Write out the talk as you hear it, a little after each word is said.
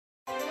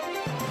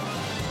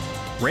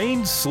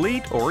Rain,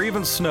 sleet, or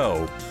even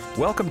snow,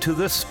 welcome to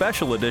this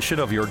special edition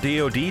of your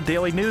DoD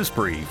Daily News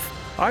Brief.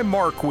 I'm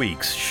Mark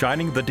Weeks,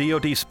 shining the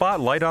DoD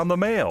spotlight on the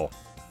mail.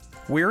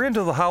 We're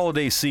into the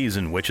holiday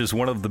season, which is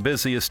one of the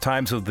busiest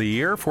times of the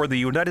year for the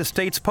United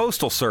States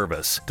Postal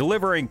Service,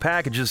 delivering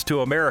packages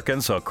to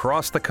Americans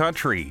across the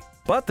country.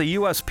 But the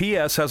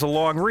USPS has a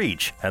long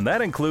reach, and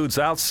that includes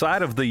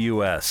outside of the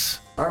U.S.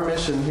 Our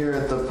mission here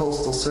at the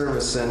Postal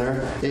Service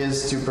Center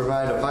is to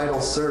provide a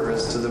vital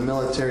service to the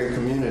military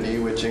community,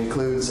 which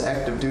includes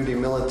active duty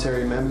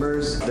military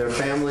members, their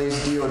families,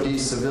 DoD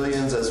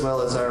civilians, as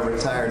well as our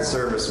retired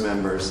service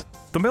members.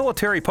 The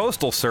Military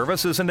Postal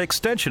Service is an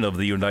extension of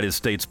the United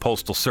States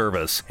Postal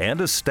Service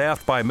and is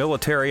staffed by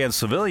military and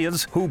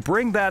civilians who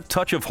bring that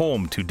touch of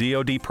home to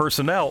DoD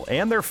personnel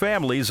and their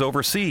families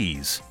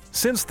overseas.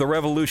 Since the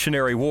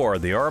Revolutionary War,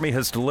 the Army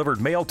has delivered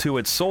mail to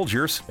its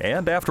soldiers,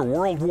 and after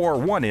World War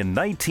I in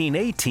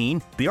 1918,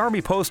 the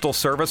Army Postal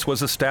Service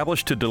was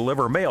established to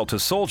deliver mail to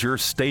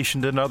soldiers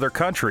stationed in other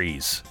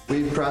countries.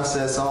 We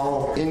process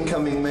all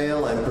incoming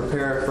mail and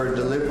prepare it for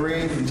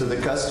delivery to the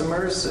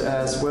customers,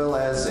 as well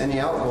as any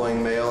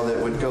outgoing mail that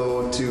would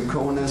go to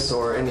CONUS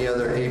or any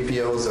other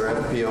APOs or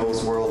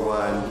FPOs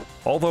worldwide.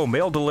 Although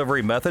mail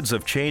delivery methods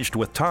have changed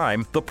with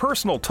time, the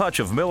personal touch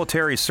of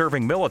military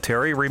serving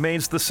military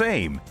remains the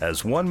same,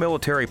 as one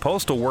military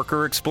postal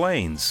worker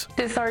explains.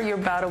 These are your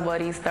battle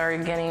buddies that are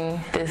getting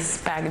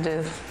these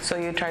packages, so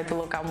you try to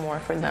look out more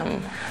for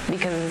them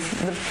because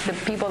the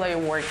people that you're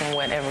working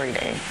with every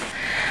day.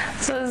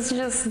 So it's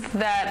just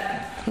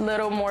that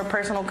little more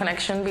personal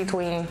connection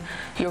between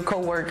your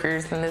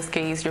co-workers, in this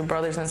case, your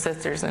brothers and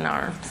sisters in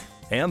arms.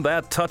 And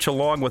that touch,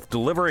 along with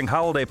delivering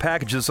holiday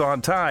packages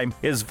on time,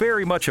 is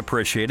very much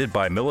appreciated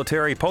by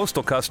military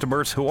postal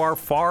customers who are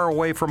far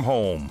away from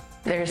home.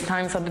 There's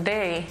times of the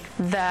day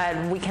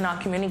that we cannot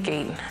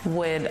communicate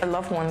with our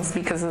loved ones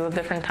because of a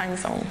different time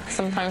zone.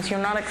 Sometimes you're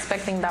not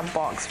expecting that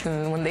box,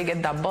 and when they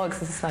get that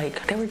box, it's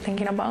like they were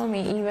thinking about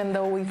me even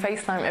though we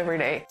FaceTime every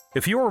day.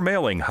 If you're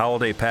mailing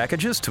holiday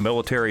packages to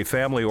military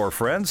family or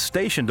friends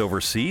stationed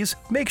overseas,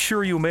 make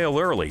sure you mail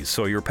early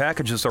so your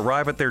packages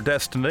arrive at their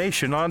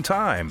destination on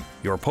time.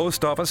 Your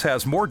post office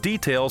has more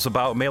details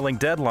about mailing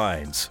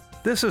deadlines.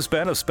 This has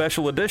been a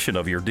special edition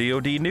of your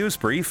DoD News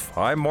Brief.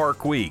 I'm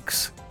Mark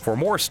Weeks. For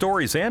more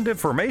stories and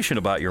information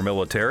about your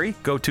military,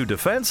 go to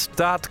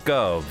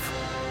defense.gov.